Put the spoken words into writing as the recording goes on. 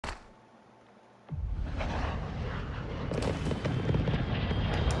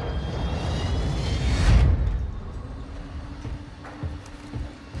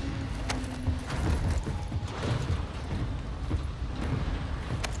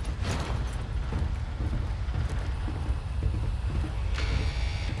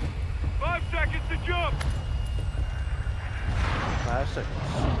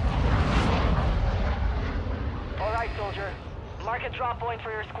Mark a drop point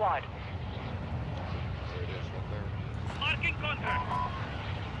for your squad. There it is, right there. Marking contact.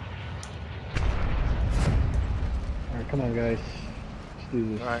 Alright, come on, guys. Let's do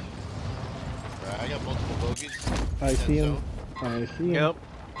this. Alright. I got multiple bogeys. I see him. Zone. I see him. Yep.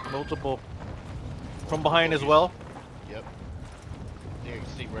 Multiple. From behind as well. Yep. Yeah, you can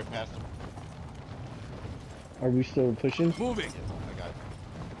see right past him. Are we still pushing? Moving. I got it.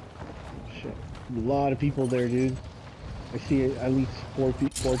 Shit. A lot of people there, dude. I see at least four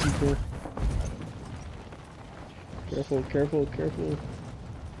people. Careful, careful, careful.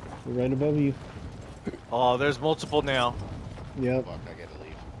 We're right above you. Oh, there's multiple now. Yep. Fuck, I gotta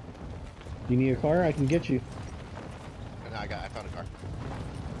leave. You need a car? I can get you. And I found a car.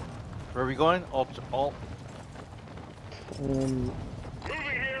 Where are we going? Alt. Moving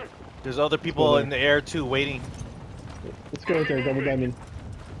here. There's other people in the air too, waiting. Let's go right there, double diamond.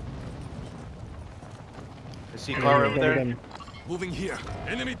 I see a car over Double there. diamond. Moving here.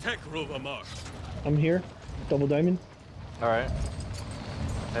 Enemy tech rover marked. I'm here, double diamond. All right.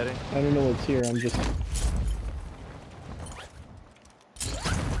 Heading. I don't know what's here. I'm just.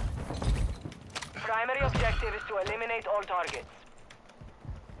 Primary objective is to eliminate all targets.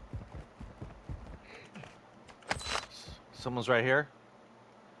 Someone's right here.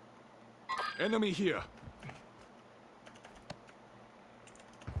 Enemy here.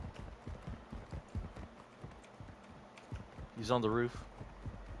 He's on the roof.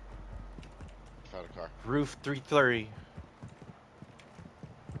 Found a car. Roof 330.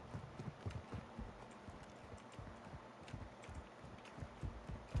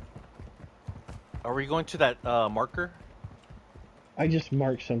 Are we going to that marker? I just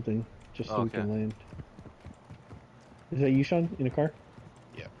marked something just so we Okay. can land. Is that you, Sean, in a car?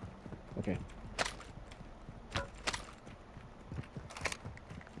 Yeah. Okay.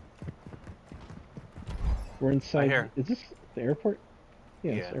 We're inside. here. Is this the airport?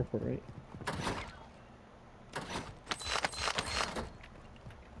 Yeah, it's Yeah. the airport, right?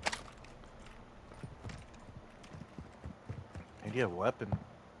 And you have a weapon.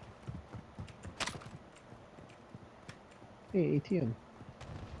 Hey, ATM.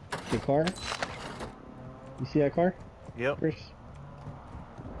 The car? You see that car, Yep. Chris?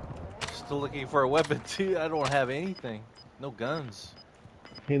 Still looking for a weapon too. I don't have anything. No guns.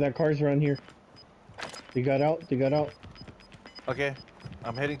 Hey, that car's around here. They got out. They got out. Okay.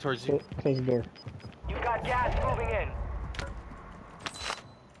 I'm heading towards you. Close the door. You've got gas moving in.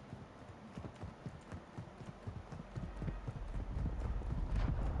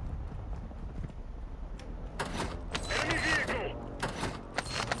 Enemy vehicle.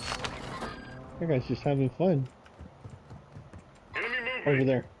 That guy's just having fun Enemy over moving.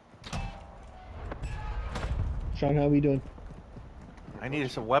 there. Sean, how we doing? I need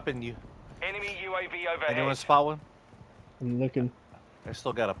some weapon. You. Enemy UAV overhead. Anyone spot one? I'm looking. I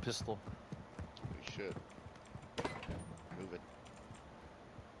still got a pistol. We should. Move it.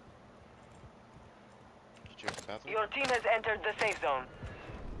 Did you check the bathroom? Your team has entered the safe zone.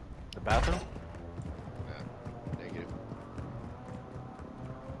 The bathroom? Yeah. Negative.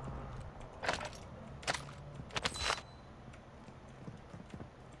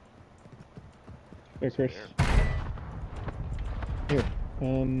 Here, Chris. There.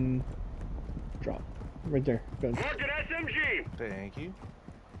 Here. Drop. Right there. Gun. Mark an SMG. Thank you.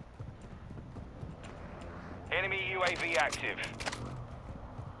 Enemy UAV active.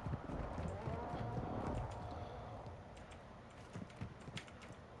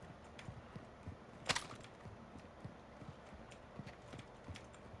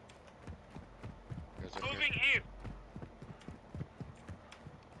 Guys up Moving here.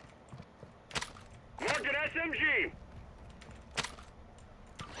 here. Mark an SMG.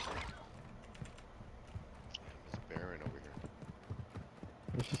 There's a Baron over here.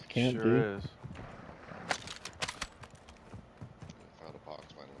 Let's just camp, Sure dude. is. I found a box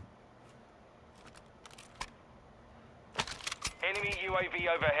finally. Enemy UAV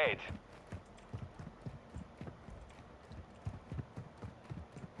overhead.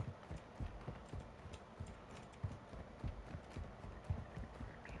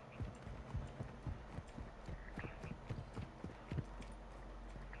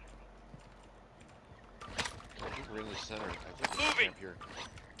 I think we're in the center. I think Moving. we camp here.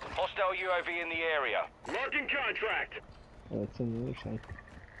 Hostile UAV in the area. Marking contract. Oh, it's on the other side.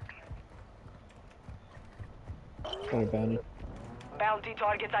 Got a bounty. Bounty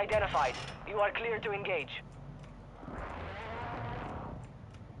targets identified. You are clear to engage.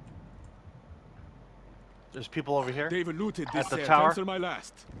 There's people over here. They've looted At the tower? Cancel my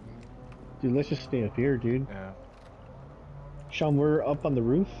last. Dude, let's just stay up here, dude. Yeah. Sean, we're up on the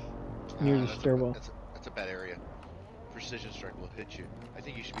roof near the That's stairwell. That's a bad area. For precision strike will hit you. I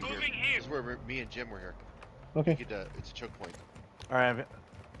think you should be here. Moving here. This is where me and Jim were here. Okay. You could, it's a choke point. All right, I'm Go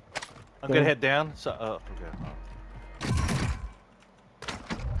gonna ahead. head down. So, okay.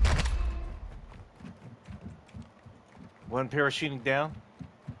 One parachuting down.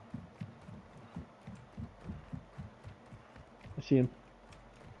 I see him.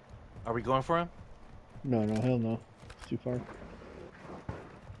 Are we going for him? No, no, hell no. It's too far. Yeah,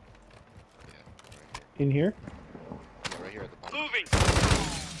 In here? right here at the bottom. Moving.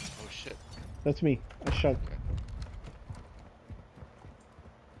 Oh shit. That's me. I shot. Okay.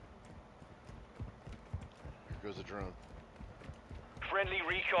 Here goes a drone. Friendly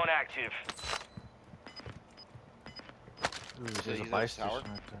recon active. Ooh, So there's a he's buy at the tower?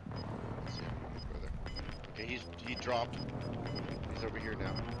 station right there. Let's see. Further. Okay, he dropped. He's over here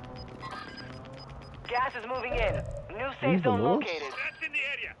now. Gas is moving in. New He's safe zone below us? located. That's in the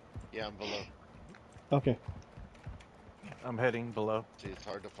area. Yeah, I'm below. Okay. I'm heading below. See, it's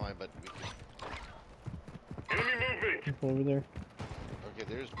hard to find, but we can. Enemy movement. People over there. Okay,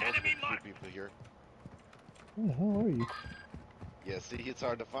 there's multiple Enemy few mark. people here. Where the hell are you? Yeah, see, it's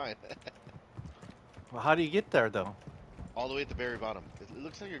hard to find. Well, how do you get there though? All the way at the very bottom. It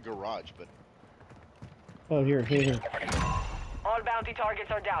looks like a garage, but Oh, here, here, here. All bounty targets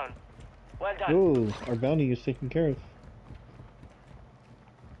are down. Well done. Whoa, our bounty is taken care of.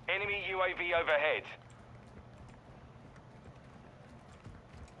 Enemy UAV overhead.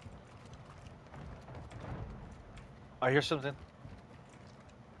 I hear something.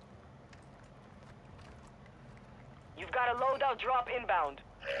 You've got a loadout drop inbound.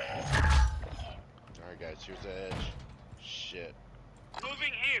 alright guys, here's the edge. Shit.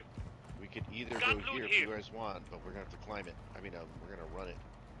 Moving here. We could either Got go loot here if here. you guys want, but we're gonna have to climb it. I mean, we're gonna run it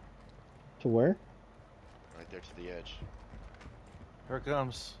To where? right there to the edge. Here it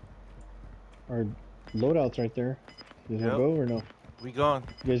comes. Our loadout's right there. Does it Yep. go or no? We going?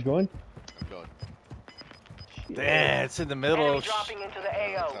 You guys going? I'm going. Shit. Damn, it's in the middle. Enemy dropping into the That's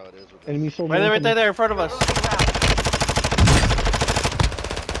AO. how it is with Enemy this. soldier. Right there, right incoming. there, in front of us. Losing round.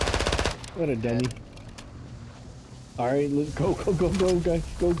 What a dummy. Alright, let's go, go, go, go, guys.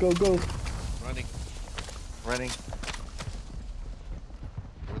 Go, go, go. Running. Running.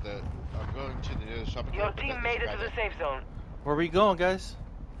 I'm going to the near the shopping Your cart. but team there's made a it guy to the there. safe zone. Where are we going, guys?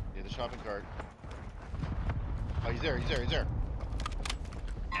 Near the shopping cart. Oh, he's there, he's there, he's there.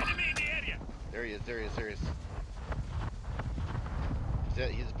 Enemy in the area. There he is, there he is, there he is.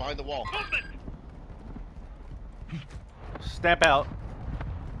 He's behind the wall. Movement. Snap out.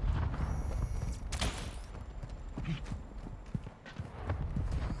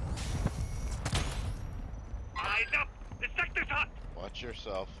 Eyes up. The sector's hot. Watch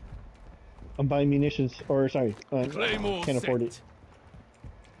yourself. I'm buying munitions. Or, sorry. Claymore Can't afford it. set.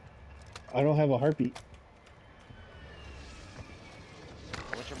 I don't have a heartbeat.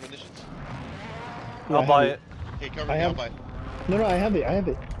 How much are munitions? Yeah, I I'll buy have it. Okay, cover I me, have- I'll buy it. No, no, I have it. I have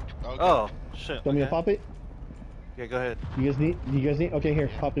it. Okay. Oh, shit. Want me to okay. pop it? Yeah, go ahead. You guys need? You guys need? Okay, here,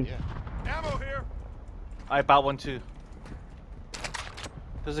 Yeah, pop it. yeah. Ammo here. I bought one too.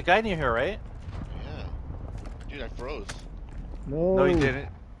 There's a guy near here, right? Yeah. Dude, I froze. No. No, he didn't.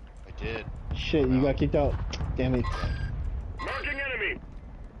 I did. Shit, you got kicked out. Damn it. Marking enemy.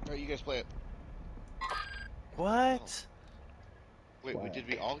 Alright, you guys play it. What? Wait, Wow. did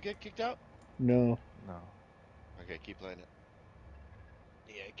we all get kicked out? No. No. Okay, keep playing it.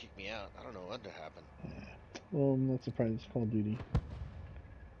 Yeah, it kicked me out. I don't know what happened. Well, I'm not surprised. It's Call of Duty.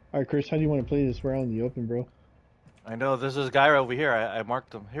 Alright, Chris, how do you want to play this? We're out in the open, bro. I know. There's this guy over here. I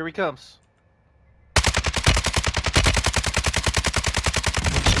marked him. Here he comes.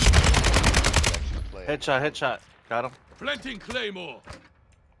 Actually play it. Headshot, headshot. Got him. Planting Claymore.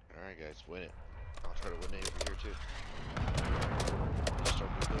 Alright, guys, win it. I'll try to win it over here, too. Just start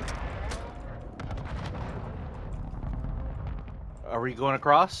rebuilding. Are we going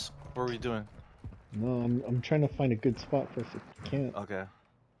across? What are we doing? No, I'm trying to find a good spot for us. I can't. Okay.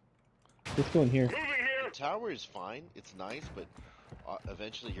 Let's go in here. Moving here. The tower is fine. It's nice, but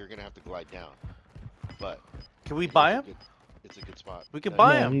eventually you're gonna have to glide down. But Can we buy him? It's a good spot. We could No,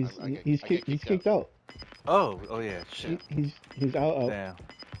 buy no, him. He's he's kicked out. Oh, oh yeah. He, Shit. he's out. Damn.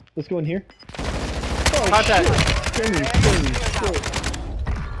 Let's go in here. Oh, Contact. shit. Scare me, scare me, shit.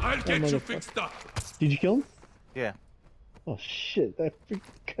 I'll get you motherfucker. fixed up. Did you kill him? Yeah. Oh shit! That freak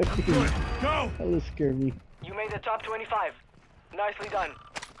Good. Go. that was scared me. You made the top 25. Nicely done.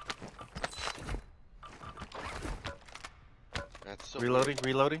 That's so Reloading,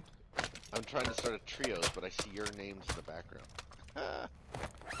 reloading. weird. I'm trying to start a trios, but I see your names in the background.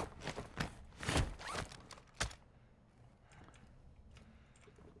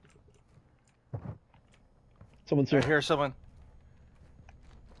 Someone's I here. hear someone.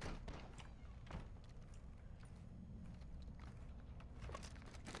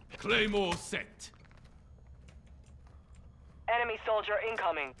 Claymore set. Enemy soldier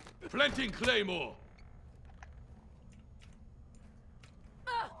incoming. Planting Claymore.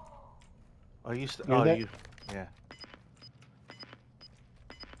 Oh, you. Hear Oh, that? you. Yeah.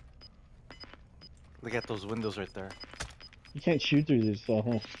 Look at those windows right there. You can't shoot through this, huh?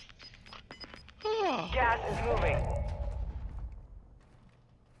 Gas is moving.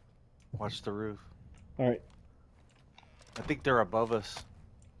 Watch the roof. Alright, I think they're above us,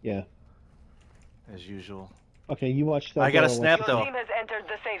 yeah. as usual. Okay, you watch that. I got a door, I'll snap watch- Your though. team has entered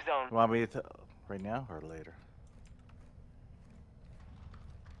the safe zone. You want me to right now or later?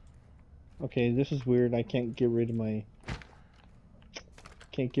 Okay, this is weird. I can't get rid of my...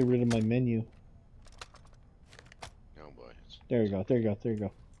 Can't get rid of my menu. Oh boy. It's, There you go, there you go, there you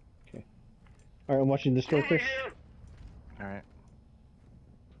go. Okay. Alright, I'm watching this door, Chris. All right.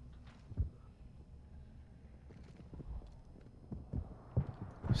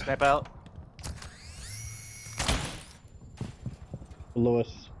 Snap out. Below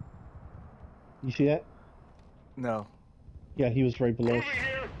us. You see that? No. Yeah, he was right below us.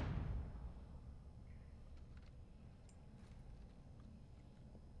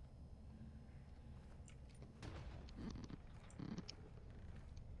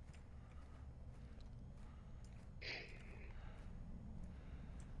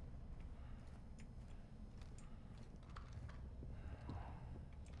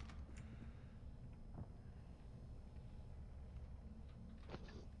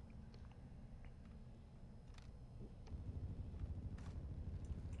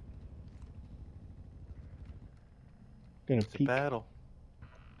 Gonna It's a peek. battle.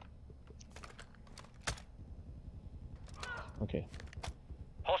 Okay.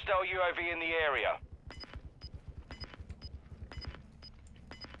 Hostile UAV in the area.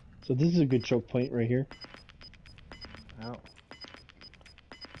 So this is a good choke point right here. Oh.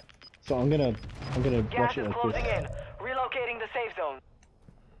 So I'm gonna Gas watch it is like closing this. in. Relocating the safe zone.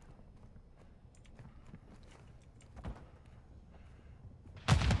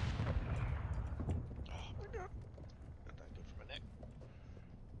 oh my god. That's not good for my neck.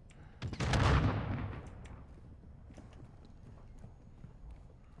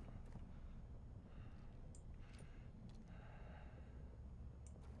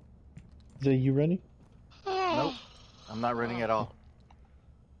 Is that you running? Nope. I'm not running at all.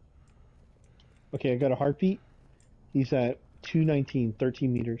 Okay, I got a heartbeat. He's at 219,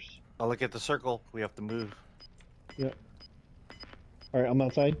 13 meters. Oh, look at the circle. We have to move. Alright, I'm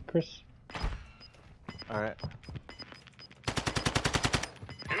outside, Chris. All right.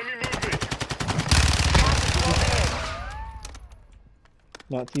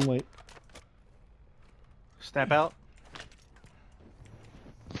 Not team white. Snap out.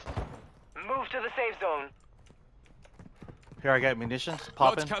 Move to the safe zone. Here, I got munitions.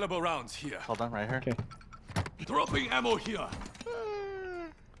 Large Popping. caliber rounds here. Hold on, right here. Okay. Dropping ammo here.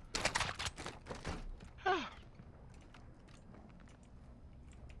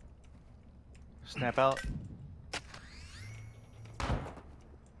 Snap out.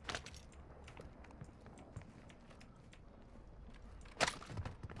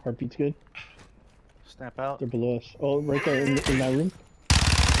 Heartbeat's good. Snap out. They're below us. Oh, right there in that room.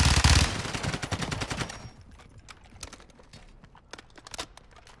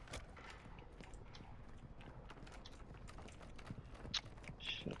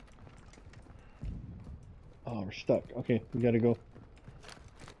 Shit. Oh, we're stuck. Okay, we gotta go.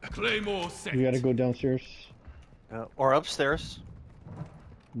 Claymore set. We gotta go downstairs. Or upstairs.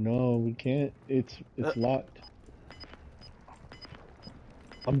 No, we can't. It's locked.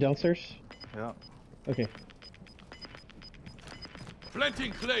 I'm downstairs. Yeah. Okay.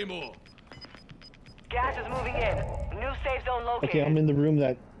 Planting Claymore. Gas is moving in. New safe zone located. Okay, I'm in the room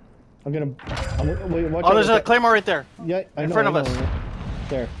that. Wait, watch Oh, out there's with a that. claymore right there. Yeah, I in know, front of I us. know.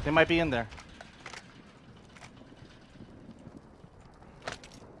 There. They might be in there.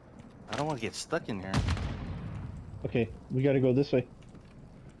 I don't want to get stuck in here. Okay, we gotta go this way.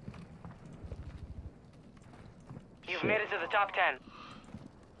 You've Shit. made it to the top 10.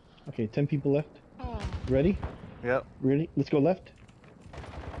 Okay, 10 people left. Ready? Yep. Ready? Let's go left.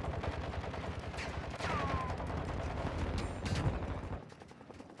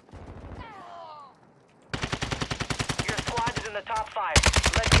 Your squad is in the top 5.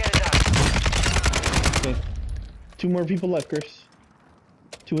 Let's get it done. Okay. 2 more people left, Chris.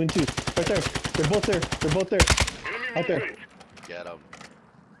 2 and 2. Right there. They're both there. They're both there. Out there. Get him.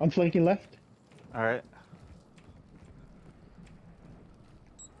 I'm flanking left. All right.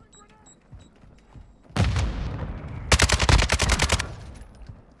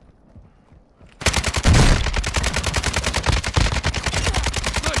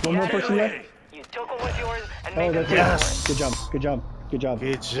 One more person left. You took what was yours and Oh, made them that's pay Yes. for it. Good job. Good job. Good job.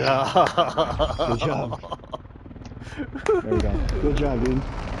 Good job. Good job. There we go. Good job, dude.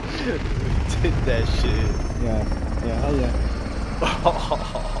 Did that shit. Yeah. Yeah. Hell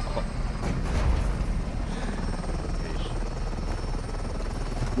yeah.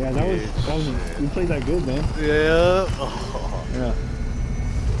 Yeah, that was. You played that good, man. Yeah. Yeah.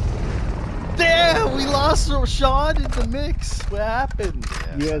 Damn, we lost Sean in the mix. What happened?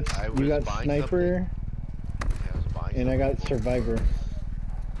 Yeah, You got buying sniper, something. Yeah, I was buying and I got something. survivor.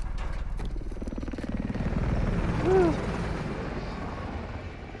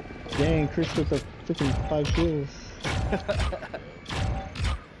 Dang, Chris with the freaking 5 kills.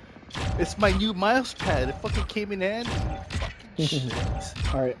 It's my new mouse pad. It fucking came in handy. Fucking shit.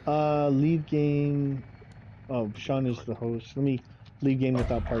 Alright, lead game. Oh, Sean is the host. Let me lead game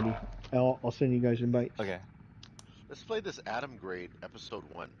without party. I'll send you guys invites. Okay. Let's play this Adam Grade episode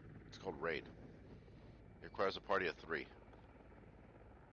 1. It's called Raid. It requires a party of 3.